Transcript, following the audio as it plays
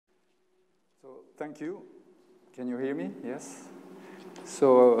So thank you. Can you hear me? Yes?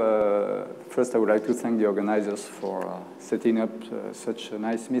 So first I would like to thank the organizers for setting up such a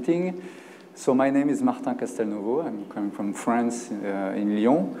nice meeting. So my name is Martin Castelnovo. I'm coming from France in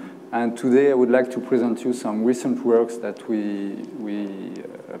Lyon. And today I would like to present you some recent works that we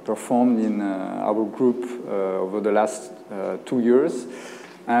performed in our group over the last 2 years.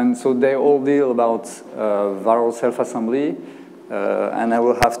 And so they all deal about viral self-assembly, and I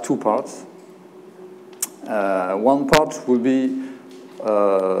will have two parts. One part will be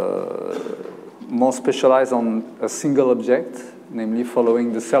more specialized on a single object, namely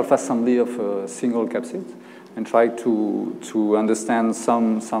following the self-assembly of a single capsid, and try to understand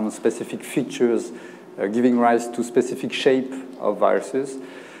some specific features giving rise to specific shape of viruses.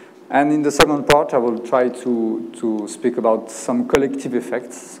 And in the second part, I will try to speak about some collective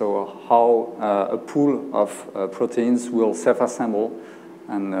effects, so how a pool of proteins will self-assemble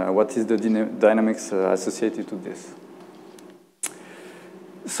and what is the dynamics associated to this.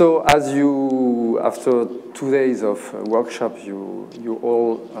 So as you, after 2 days of workshop, you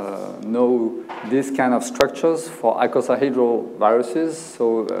all know these kind of structures for icosahedral viruses.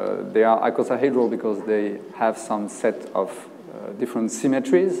 So they are icosahedral because they have some set of different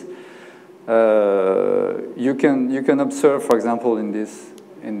symmetries. You can observe, for example, in these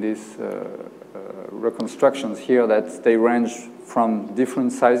reconstructions here that they range from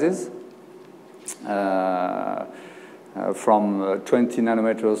different sizes, from 20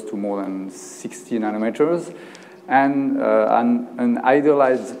 nanometers to more than 60 nanometers. And an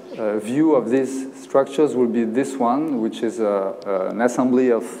idealized view of these structures will be this one, which is an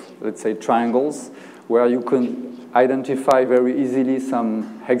assembly of, let's say, triangles, where you can identify very easily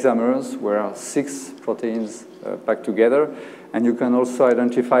some hexamers, where 6 proteins packed together. And you can also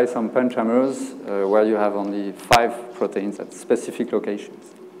identify some pentamers, where you have only 5 proteins at specific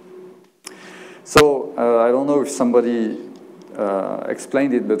locations. So I don't know if somebody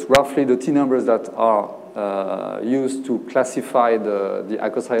explained it, but roughly the T numbers that are used to classify the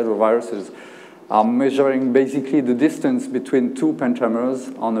icosahedral viruses are measuring basically the distance between 2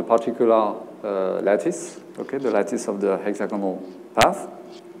 pentamers on a particular lattice, okay, the lattice of the hexagonal path.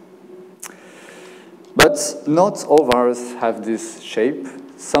 But not all viruses have this shape.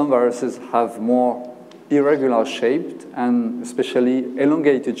 Some viruses have more irregular shaped and especially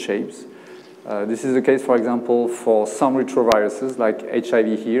elongated shapes. This is the case, for example, for some retroviruses like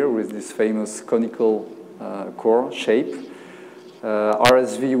HIV here with this famous conical core shape.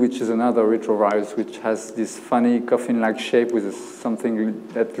 RSV, which is another retrovirus, which has this funny coffin-like shape with something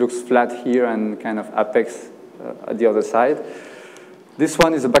that looks flat here and kind of apex at the other side. This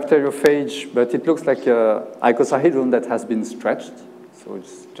one is a bacteriophage, but it looks like an icosahedron that has been stretched. So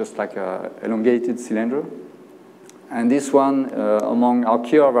it's just like an elongated cylinder. And this one, among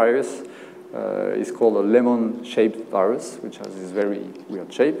archaeovirus, is called a lemon-shaped virus, which has this very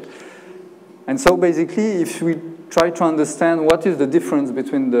weird shape. And so basically, if we try to understand what is the difference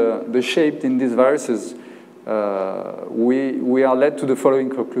between the shape in these viruses, we are led to the following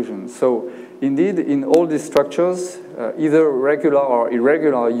conclusion. So indeed, in all these structures, either regular or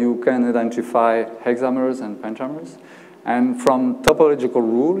irregular, you can identify hexamers and pentamers. And from topological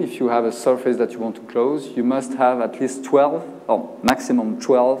rule, if you have a surface that you want to close, you must have at least 12, or maximum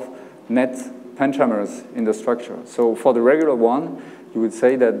 12, net pentamers in the structure. So for the regular one, you would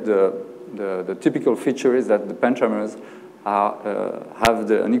say that the typical feature is that the pentamers have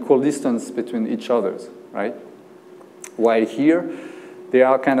an equal distance between each others, right? While here, they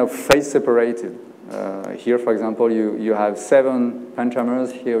are kind of phase separated. Here, for example, you have 7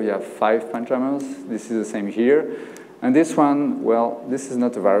 pentamers. Here you have 5 pentamers. This is the same here. And this one, well, this is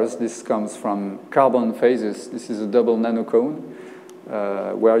not a virus. This comes from carbon phases. This is a double nanocone,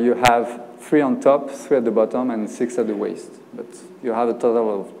 where you have 3 on top, 3 at the bottom, and 6 at the waist. But you have a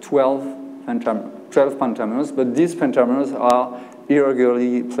total of 12 pentamers, but these pentamers are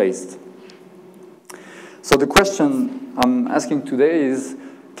irregularly placed. So the question I'm asking today is,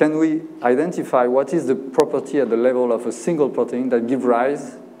 can we identify what is the property at the level of a single protein that gives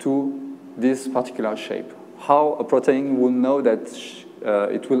rise to this particular shape? How a protein will know that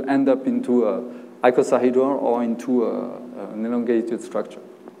it will end up into an icosahedron or into an elongated structure?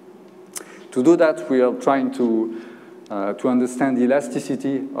 To do that, we are trying to understand the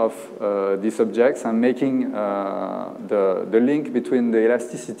elasticity of these objects and making the link between the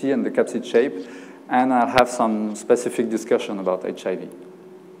elasticity and the capsid shape. And I'll have some specific discussion about HIV.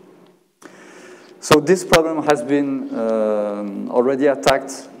 So this problem has been already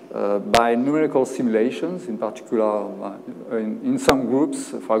attacked by numerical simulations, in particular in some groups,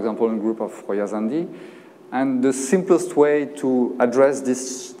 for example, in the group of Royazandi. And the simplest way to address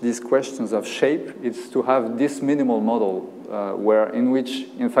these questions of shape is to have this minimal model in which,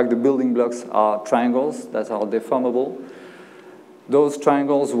 in fact, the building blocks are triangles that are deformable. Those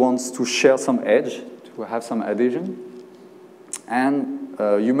triangles want to share some edge, to have some adhesion. And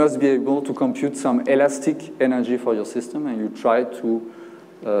you must be able to compute some elastic energy for your system, and you try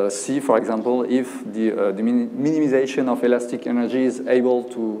to see, for example, if the minimization of elastic energy is able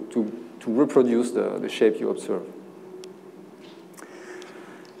to reproduce the shape you observe.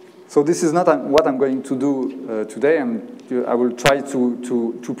 So this is not what I'm going to do today. I will try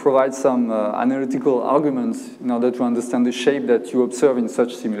to provide some analytical arguments in order to understand the shape that you observe in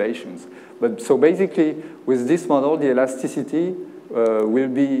such simulations. But so basically, with this model, the elasticity will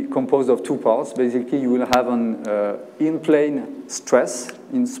be composed of two parts. Basically, you will have an in-plane stress,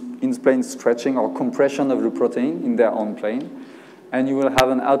 in-plane stretching or compression of the protein in their own plane. And you will have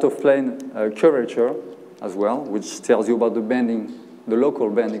an out-of-plane curvature as well, which tells you about the bending, the local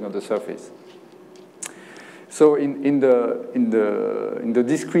bending of the surface. So in the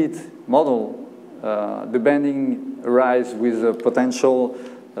discrete model, the bending arises with a potential,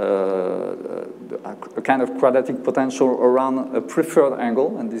 a kind of quadratic potential around a preferred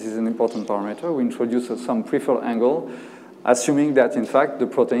angle, and this is an important parameter. We introduce some preferred angle, assuming that, in fact, the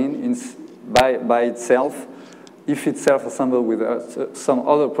protein is by itself, if it's self-assembled with some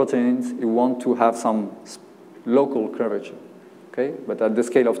other proteins, you want to have some local curvature. Okay? But at the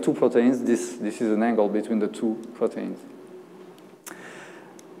scale of two proteins, this is an angle between the two proteins.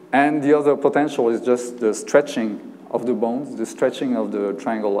 And the other potential is just the stretching of the bones, the stretching of the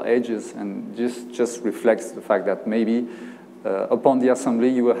triangle edges, and this just reflects the fact that maybe upon the assembly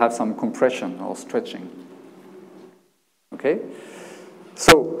you will have some compression or stretching. Okay?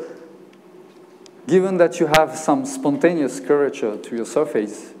 So, given that you have some spontaneous curvature to your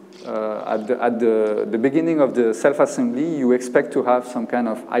surface, at the beginning of the self-assembly, you expect to have some kind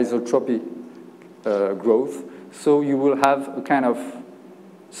of isotropy growth. So you will have a kind of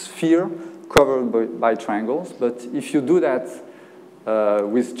sphere covered by triangles. But if you do that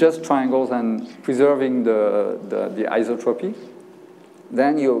with just triangles and preserving the isotropy,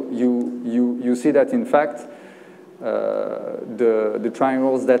 then you see that, in fact, the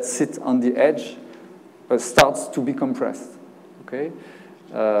triangles that sit on the edge starts to be compressed. Okay?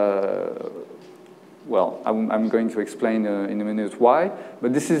 Well, I'm going to explain in a minute why,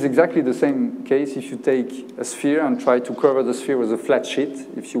 but this is exactly the same case if you take a sphere and try to cover the sphere with a flat sheet.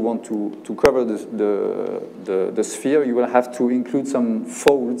 If you want to cover the sphere, you will have to include some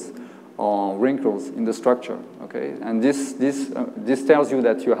folds or wrinkles in the structure. Okay, and this tells you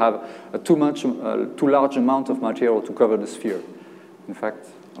that you have a too large amount of material to cover the sphere. In fact,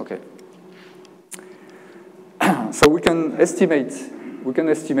 okay. So we can estimate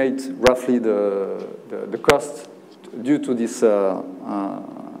roughly the cost due to this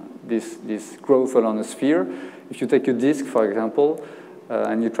growth along a sphere. If you take a disk, for example,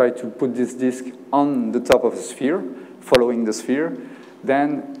 and you try to put this disk on the top of a sphere, following the sphere,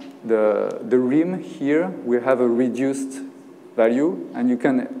 then the rim here will have a reduced value, and you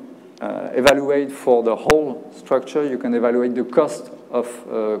can evaluate for the whole structure, you can evaluate the cost of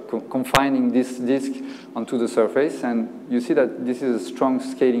confining this disk onto the surface, and you see that this is a strong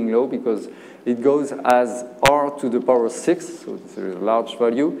scaling law because it goes as r to the power 6, so it's a large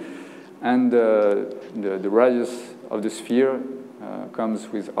value, and the radius of the sphere comes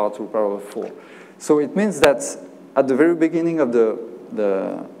with r to the power 4. So it means that at the very beginning of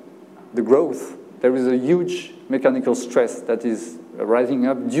the growth, there is a huge mechanical stress that is rising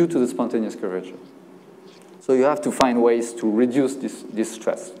up due to the spontaneous curvature. So you have to find ways to reduce this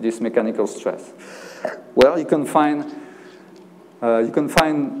stress, this mechanical stress. Well, you can find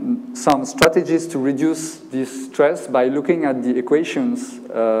some strategies to reduce this stress by looking at the equations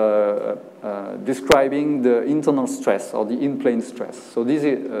describing the internal stress or the in-plane stress. So this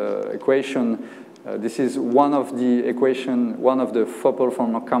equation, this is one of the Foppel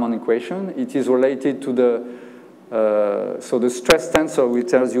from common equation. It is related to so the stress tensor, which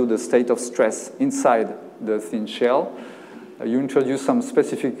tells you the state of stress inside the thin shell. You introduce some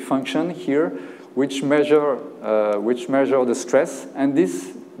specific function here, which measure the stress, and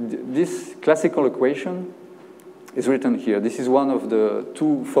this classical equation is written here. This is one of the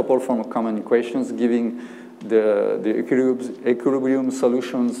two Foppel from common equations giving the equilibrium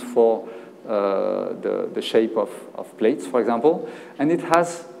solutions for the shape of plates, for example, and it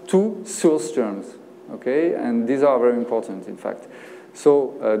has two source terms. Okay, and these are very important, in fact.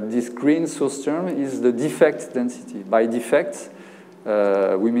 So this green source term is the defect density. By defect,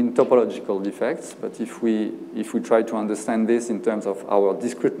 we mean topological defects, but if we try to understand this in terms of our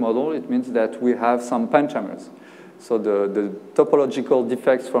discrete model, it means that we have some pentamers. So the topological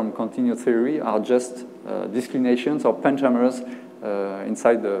defects from continuous theory are just disclinations or pentamers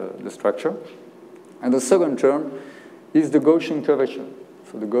inside the structure. And the second term is the Gaussian curvature.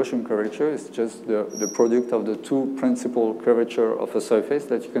 So the Gaussian curvature is just the product of the two principal curvature of a surface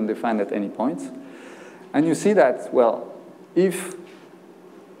that you can define at any point. And you see that, well, if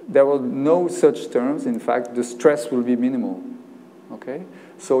there were no such terms, in fact, the stress will be minimal, okay?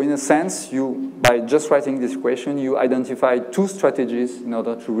 So in a sense, by just writing this equation, you identify two strategies in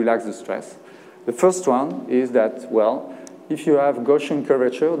order to relax the stress. The first one is that, well, if you have Gaussian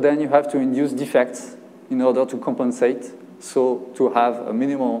curvature, then you have to induce defects in order to compensate, so to have a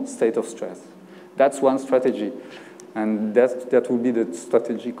minimal state of stress. That's one strategy. And that will be the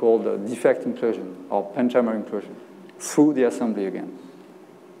strategy called defect inclusion or pentamer inclusion through the assembly again.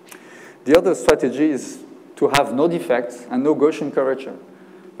 The other strategy is to have no defects and no Gaussian curvature.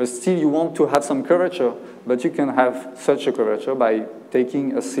 But still you want to have some curvature, but you can have such a curvature by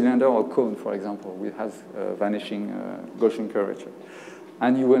taking a cylinder or cone, for example, which has vanishing Gaussian curvature.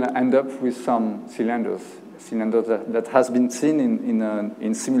 And you will end up with some cylinders that has been seen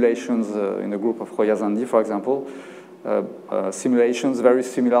in simulations in a group of Royazandi, for example, simulations very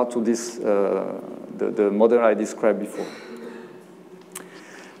similar to this, the model I described before.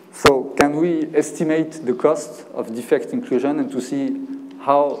 So can we estimate the cost of defect inclusion and to see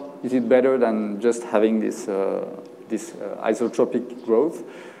how is it better than just having this isotropic growth?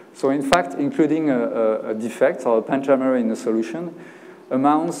 So in fact, including a defect or a pentamer in a solution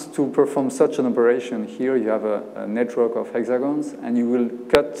amounts to perform such an operation. Here you have a network of hexagons, and you will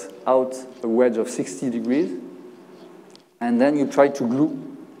cut out a wedge of 60 degrees, and then you try to glue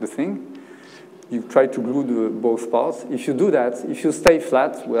the thing. You try to glue both parts. If you do that, if you stay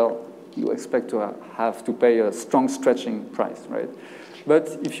flat, well, you expect to have to pay a strong stretching price, right? But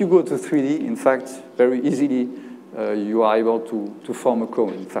if you go to 3D, in fact, very easily, you are able to form a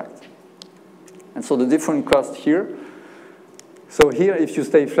cone, in fact. And so the different cost here. So here, if you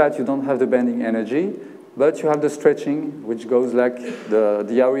stay flat, you don't have the bending energy, but you have the stretching, which goes like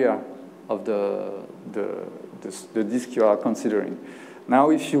the area of the disk you are considering. Now,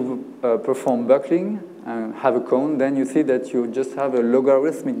 if you perform buckling and have a cone, then you see that you just have a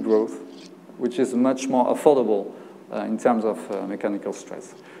logarithmic growth, which is much more affordable in terms of mechanical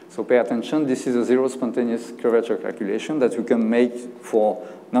stress. So pay attention, this is a zero spontaneous curvature calculation that we can make for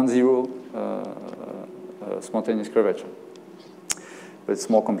non-zero spontaneous curvature. But it's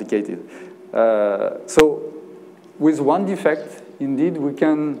more complicated. So with one defect, indeed, we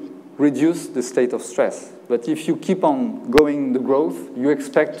can reduce the state of stress. But if you keep on going the growth, you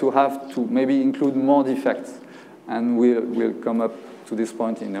expect to have to maybe include more defects. And we'll come up to this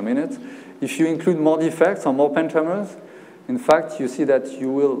point in a minute. If you include more defects or more pentamers, in fact, you see that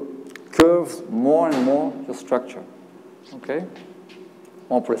you will curve more and more your structure, okay?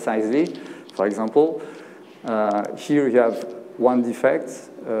 More precisely, for example, here you have one defect,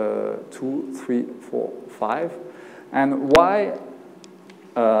 2, 3, 4, 5. And why,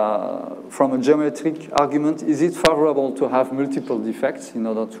 from a geometric argument, is it favorable to have multiple defects in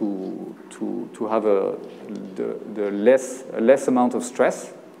order to have the less amount of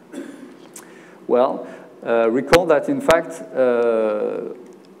stress? Well, recall that, in fact,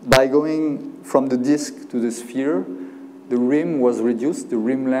 by going from the disk to the sphere, the rim was reduced, the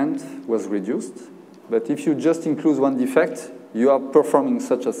rim length was reduced. But if you just include one defect, you are performing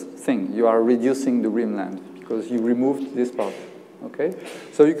such a thing. You are reducing the rim length because you removed this part, okay?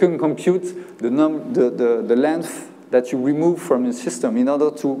 So you can compute the length that you remove from your system in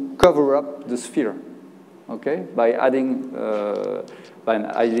order to cover up the sphere, okay? By adding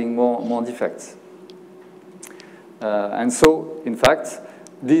more defects. And so, in fact,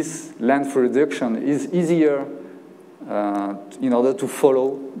 this length reduction is easier in order to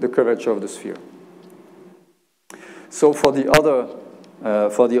follow the curvature of the sphere. So for the other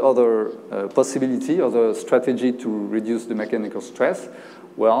possibility or the strategy to reduce the mechanical stress,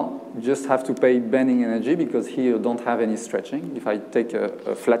 well, you just have to pay bending energy because here you don't have any stretching. If I take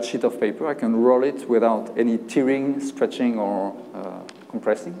a flat sheet of paper, I can roll it without any tearing, stretching, or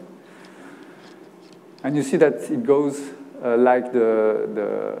compressing. And you see that it goes like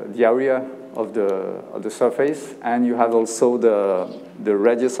the area of the surface, and you have also the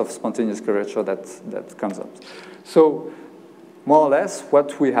radius of spontaneous curvature that comes up. So more or less,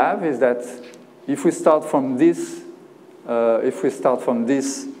 what we have is that if we start from this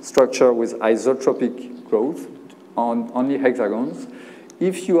structure with isotropic growth on only hexagons,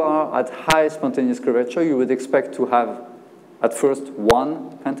 if you are at high spontaneous curvature, you would expect to have at first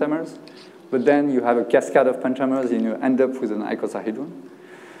one pentamers, but then you have a cascade of pentamers and you end up with an icosahedron.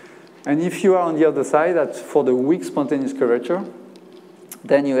 And if you are on the other side, for the weak spontaneous curvature,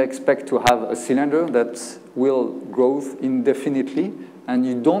 then you expect to have a cylinder that will grow indefinitely, and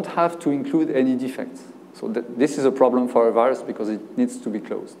you don't have to include any defects. So this is a problem for a virus because it needs to be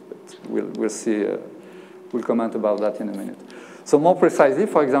closed. But we'll see, we'll comment about that in a minute. So more precisely,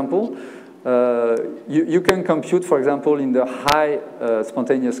 for example, you can compute, for example, in the high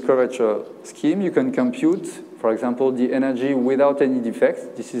spontaneous curvature scheme, you can compute, for example, the energy without any defects.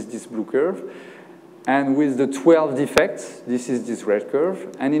 This is this blue curve. And with the 12 defects, this is this red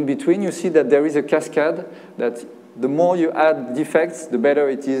curve. And in between, you see that there is a cascade that the more you add defects, the better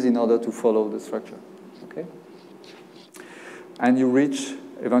it is in order to follow the structure. Okay? And you reach,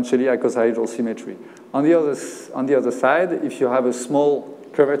 eventually, icosahedral symmetry. On the other side, if you have a small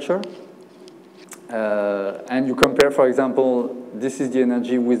curvature, and you compare, for example, this is the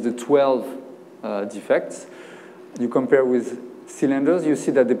energy with the 12 defects, you compare with cylinders, you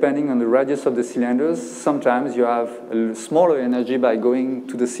see that depending on the radius of the cylinders, sometimes you have a smaller energy by going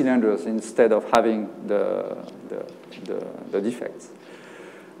to the cylinders instead of having the defects.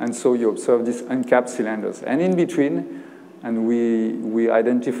 And so you observe these uncapped cylinders. And in between, and we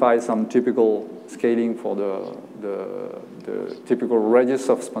identify some typical scaling for the typical radius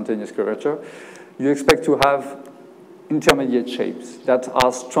of spontaneous curvature, you expect to have intermediate shapes that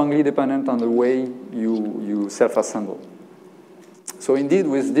are strongly dependent on the way you self-assemble. So indeed,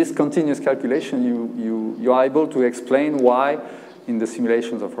 with this continuous calculation, you are able to explain why, in the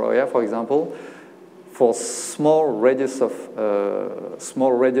simulations of Roya, for example, for small radius of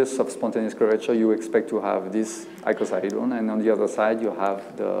spontaneous curvature, you expect to have this icosahedron, and on the other side, you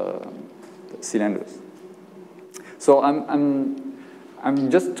have the cylinders. So I'm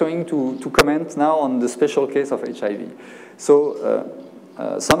just trying to comment now on the special case of HIV. So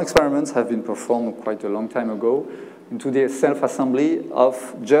some experiments have been performed quite a long time ago into the self-assembly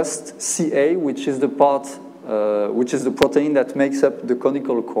of just CA, which is the part, which is the protein that makes up the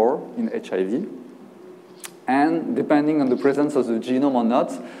conical core in HIV. And depending on the presence of the genome or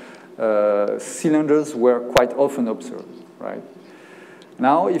not, cylinders were quite often observed, right?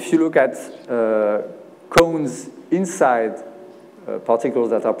 Now, if you look at cones inside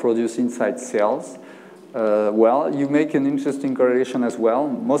particles that are produced inside cells, well, you make an interesting correlation as well.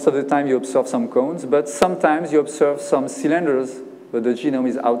 Most of the time you observe some cones, but sometimes you observe some cylinders, but the genome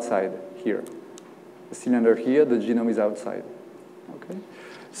is outside here. The cylinder here, the genome is outside. Okay?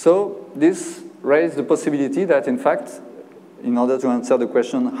 So this raised the possibility that, in fact, in order to answer the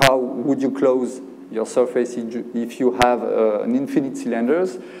question, how would you close your surface if you have an infinite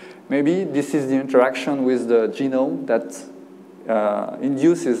cylinders, maybe this is the interaction with the genome that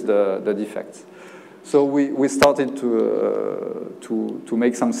induces the defects. So we started to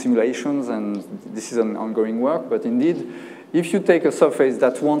make some simulations, and this is an ongoing work, but indeed, if you take a surface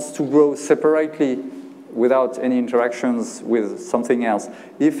that wants to grow separately without any interactions with something else,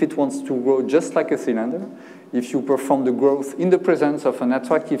 if it wants to grow just like a cylinder, if you perform the growth in the presence of an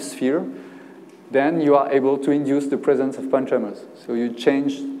attractive sphere, then you are able to induce the presence of pentamers. So you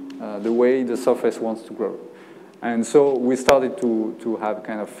change the way the surface wants to grow. And so we started to have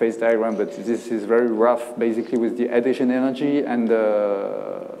kind of phase diagram, but this is very rough, basically with the adhesion energy and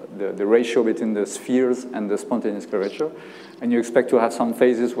the ratio between the spheres and the spontaneous curvature. And you expect to have some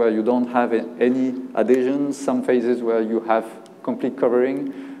phases where you don't have any adhesions, some phases where you have complete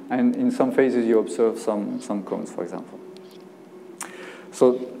covering, and in some phases you observe some cones, for example.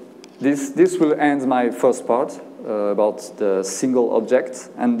 So this will end my first part about the single object.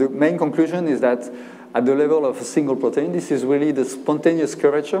 And the main conclusion is that at the level of a single protein, this is really the spontaneous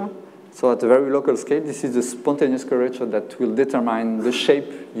curvature. So at a very local scale, this is the spontaneous curvature that will determine the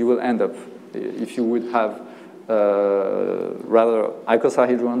shape you will end up if you would have rather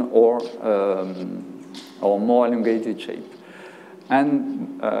icosahedron or more elongated shape.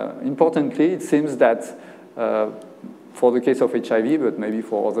 And importantly, it seems that for the case of HIV, but maybe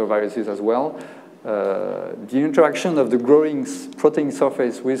for other viruses as well, the interaction of the growing protein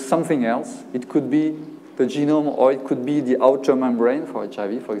surface with something else, it could be the genome or it could be the outer membrane for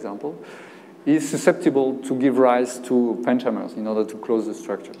HIV, for example, is susceptible to give rise to pentamers in order to close the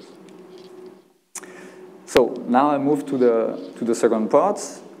structures. So now I move to the second part.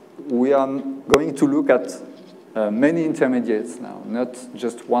 We are going to look at many intermediates now, not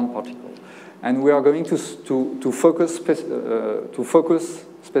just one particle. And we are going to focus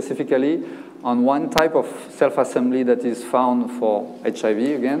specifically on one type of self-assembly that is found for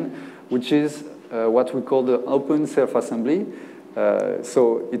HIV again, which is what we call the open self-assembly.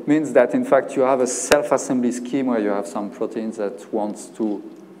 So it means that, in fact, you have a self-assembly scheme where you have some proteins that wants to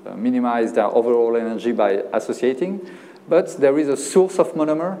minimize their overall energy by associating, but there is a source of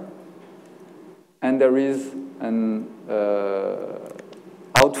monomer, and there is an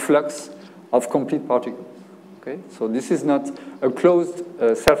outflux of complete particles. Okay? So this is not a closed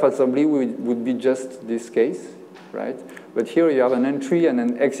self-assembly, would be just this case, right? But here you have an entry and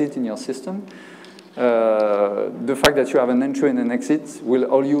an exit in your system. The fact that you have an entry and an exit will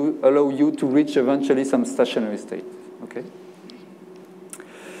allow you to reach eventually some stationary state. Okay?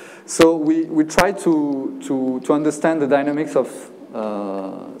 So we try to understand the dynamics of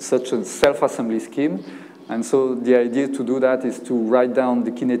such a self-assembly scheme. And so the idea to do that is to write down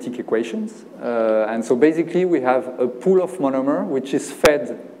the kinetic equations. And so basically we have a pool of monomer which is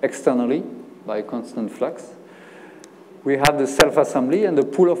fed externally by constant flux. We have the self-assembly, and the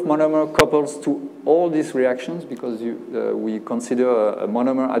pool of monomer couples to all these reactions because we consider a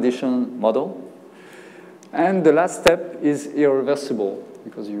monomer addition model. And the last step is irreversible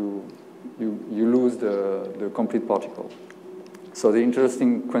because you lose the complete particle. So the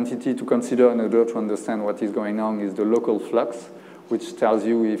interesting quantity to consider in order to understand what is going on is the local flux, which tells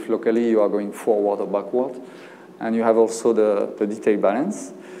you if locally you are going forward or backward. And you have also the detail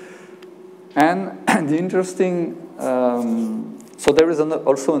balance. And the interesting, so there is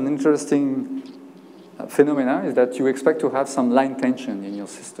also an interesting phenomena is that you expect to have some line tension in your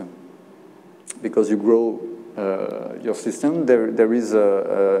system. Because you grow your system, there is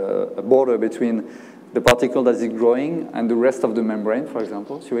a border between the particle that is growing and the rest of the membrane, for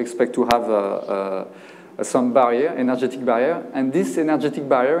example. So you expect to have some barrier, energetic barrier. And this energetic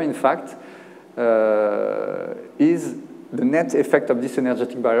barrier, in fact, is the net effect of this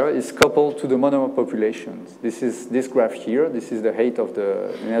energetic barrier is coupled to the monomer populations. This is this graph here. This is the height of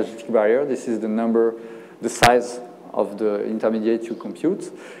the energetic barrier. This is the number, the size of the intermediate you compute.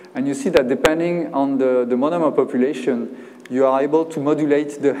 And you see that depending on the monomer population, you are able to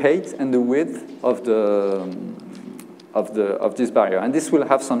modulate the height and the width of this barrier. And this will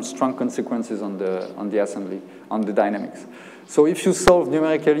have some strong consequences on the assembly, on the dynamics. So if you solve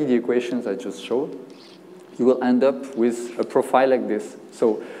numerically the equations I just showed, you will end up with a profile like this.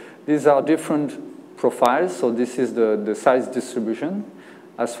 So these are different profiles. So this is the size distribution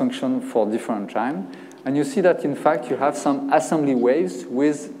as function for different time. And you see that, in fact, you have some assembly waves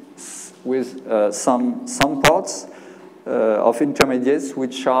with some parts of intermediates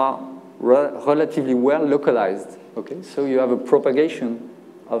which are relatively well localized. Okay, so you have a propagation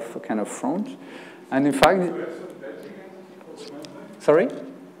of a kind of front, and in fact, sorry.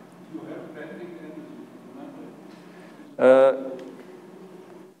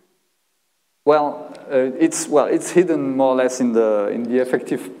 It's hidden more or less in the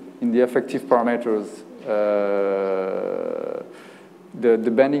effective parameters.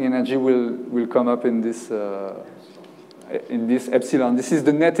 The bending energy will come up in this epsilon. This is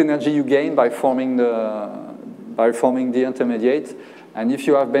the net energy you gain by forming the intermediate. And if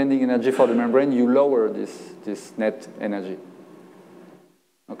you have bending energy for the membrane, you lower this net energy.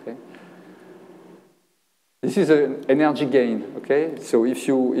 Okay. This is an energy gain. Okay. So if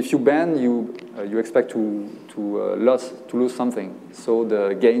you bend, you expect to lose something. So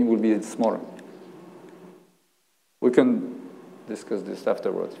the gain will be smaller. We can discuss this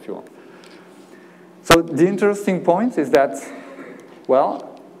afterwards if you want. So the interesting point is that,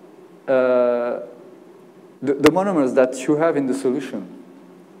 well, the monomers that you have in the solution,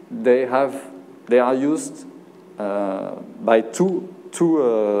 they are used by two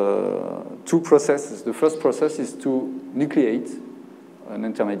processes. The first process is to nucleate an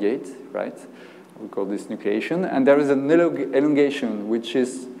intermediate, right? We call this nucleation, and there is an elongation, which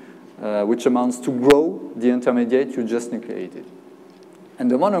amounts to grow the intermediate you just nucleated. And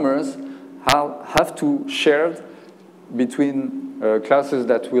the monomers have to share between classes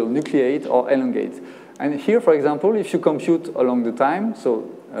that will nucleate or elongate. And here, for example, if you compute along the time, so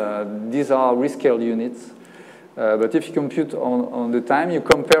these are rescaled units, but if you compute on the time, you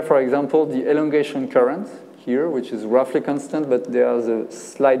compare, for example, the elongation current here, which is roughly constant, but there's a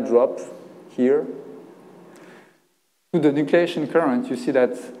slight drop here, to the nucleation current. You see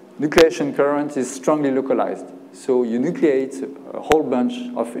that nucleation current is strongly localized. So you nucleate a whole bunch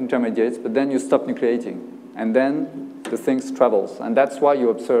of intermediates, but then you stop nucleating. And then the thing travels. And that's why you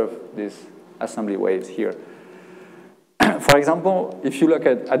observe these assembly waves here. For example, if you look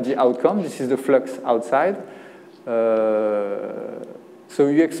at the outcome, this is the flux outside. So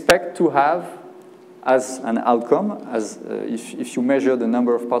you expect to have, as an outcome, if you measure the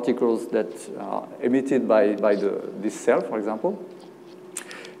number of particles that are emitted by this cell, for example,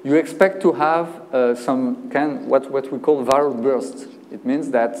 you expect to have what we call viral bursts. It means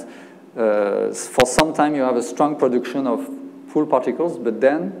that for some time you have a strong production of full particles, but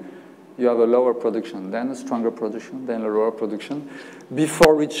then you have a lower production, then a stronger production, then a lower production,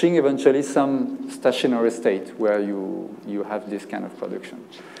 before reaching eventually some stationary state where you have this kind of production.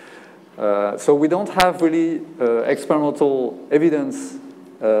 So we don't have really experimental evidence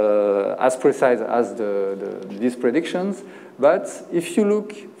as precise as these predictions, but if you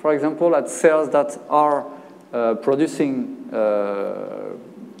look, for example, at cells that are producing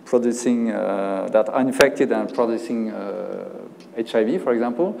that are infected and producing HIV, for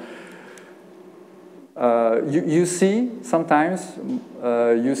example, you see sometimes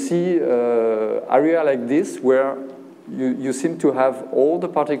you see area like this where you seem to have all the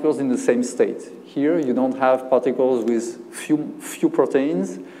particles in the same state. Here you don't have particles with few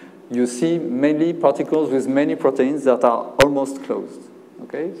proteins. You see mainly particles with many proteins that are almost closed.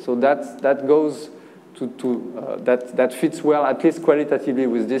 Okay, so that goes that fits well, at least qualitatively,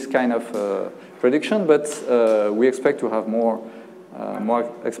 with this kind of prediction. But we expect to have more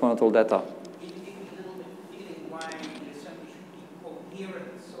experimental data.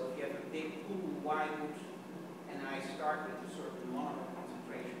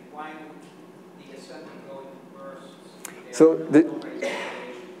 So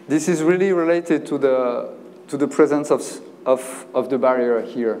this is really related to the presence of the barrier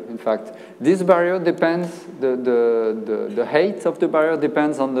here. In fact, this barrier depends, the height of the barrier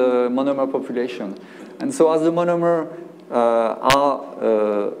depends on the monomer population. And so as the monomer are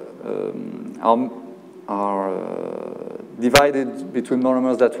divided between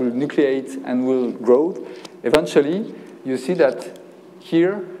monomers that will nucleate and will grow, eventually you see that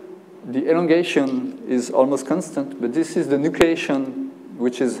here the elongation is almost constant, but this is the nucleation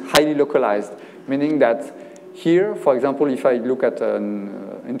which is highly localized, meaning that here, for example, if I look at an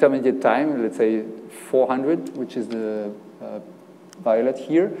intermediate time, let's say 400, which is the violet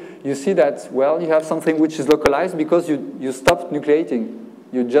here, you see that, well, you have something which is localized because you stopped nucleating.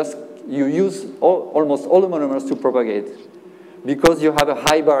 You use almost all the monomers to propagate. Because you have a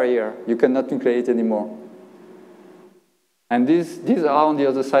high barrier, you cannot nucleate anymore. And these are on the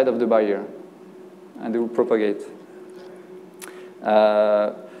other side of the barrier, and they will propagate.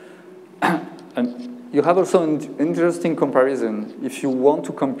 And you have also an interesting comparison. If you want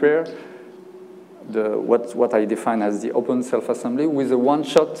to compare what I define as the open self-assembly with a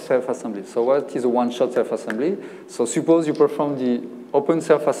one-shot self-assembly. So what is a one-shot self-assembly? So suppose you perform the open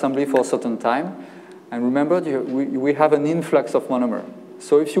self-assembly for a certain time, and remember, we have an influx of monomer.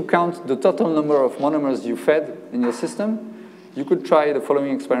 So if you count the total number of monomers you fed in your system, you could try the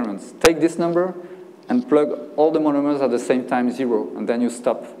following experiments. Take this number and plug all the monomers at the same time 0, and then you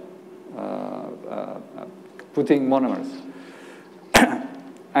stop putting monomers.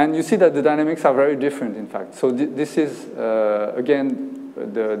 And you see that the dynamics are very different, in fact. So this is, again,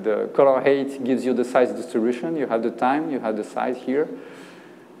 the color height gives you the size distribution. You have the time, you have the size here.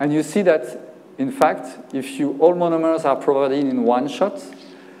 And you see that, in fact, if all monomers are provided in one shot,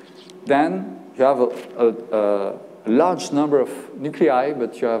 then you have a large number of nuclei,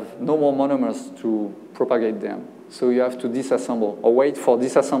 but you have no more monomers to propagate them. So you have to disassemble, or wait for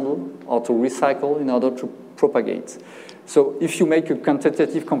disassemble, or to recycle in order to propagate. So if you make a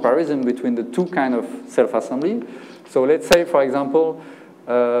quantitative comparison between the two kinds of self-assembly, so let's say, for example,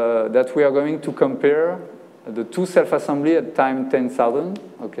 that we are going to compare the two self-assembly at time 10,000,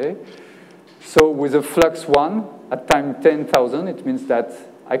 okay? So with a flux 1 at time 10,000, it means that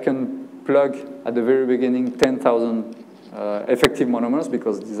I can plug at the very beginning 10,000 effective monomers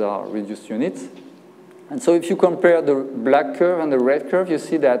because these are reduced units. And so if you compare the black curve and the red curve, you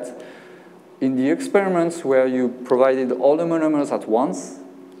see that in the experiments where you provided all the monomers at once,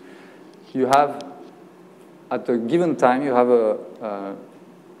 you have, at a given time, you have a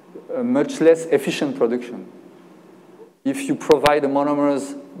much less efficient production. If you provide the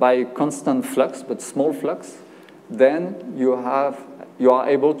monomers by constant flux, but small flux, then you are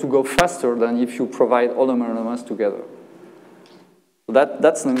able to go faster than if you provide all the monomers together. So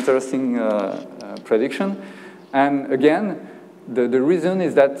that's an interesting prediction. And again, the reason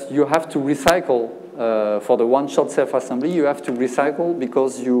is that you have to recycle for the one-shot self-assembly. You have to recycle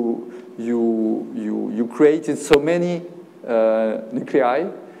because you created so many nuclei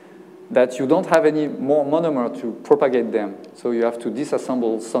that you don't have any more monomer to propagate them. So you have to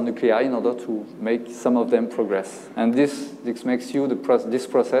disassemble some nuclei in order to make some of them progress. And this makes you this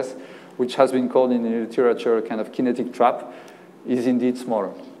process, which has been called in the literature a kind of kinetic trap, is indeed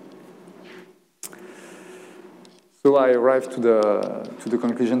smaller. So I arrived to the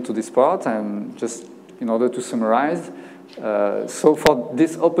conclusion to this part, and just in order to summarize, So for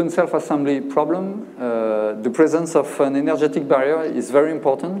this open self-assembly problem, the presence of an energetic barrier is very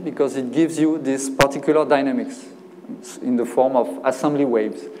important because it gives you this particular dynamics in the form of assembly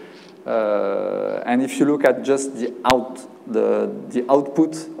waves. And if you look at just the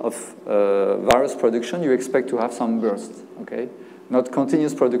output of virus production, you expect to have some burst, okay? Not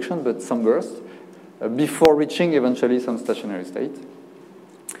continuous production, but some burst before reaching eventually some stationary state.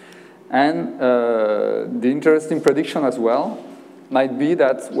 And the interesting prediction as well might be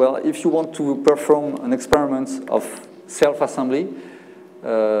that, well, if you want to perform an experiment of self-assembly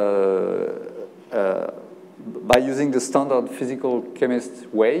by using the standard physical chemist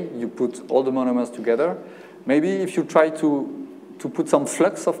way, you put all the monomers together. Maybe if you try to put some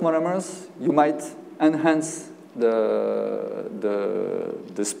flux of monomers, you might enhance the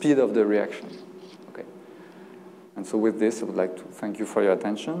speed of the reaction. Okay. And so with this, I would like to thank you for your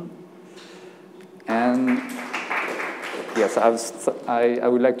attention. And yes, I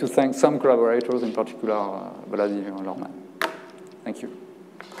would like to thank some collaborators, in particular, Virology and Lyon. Thank you.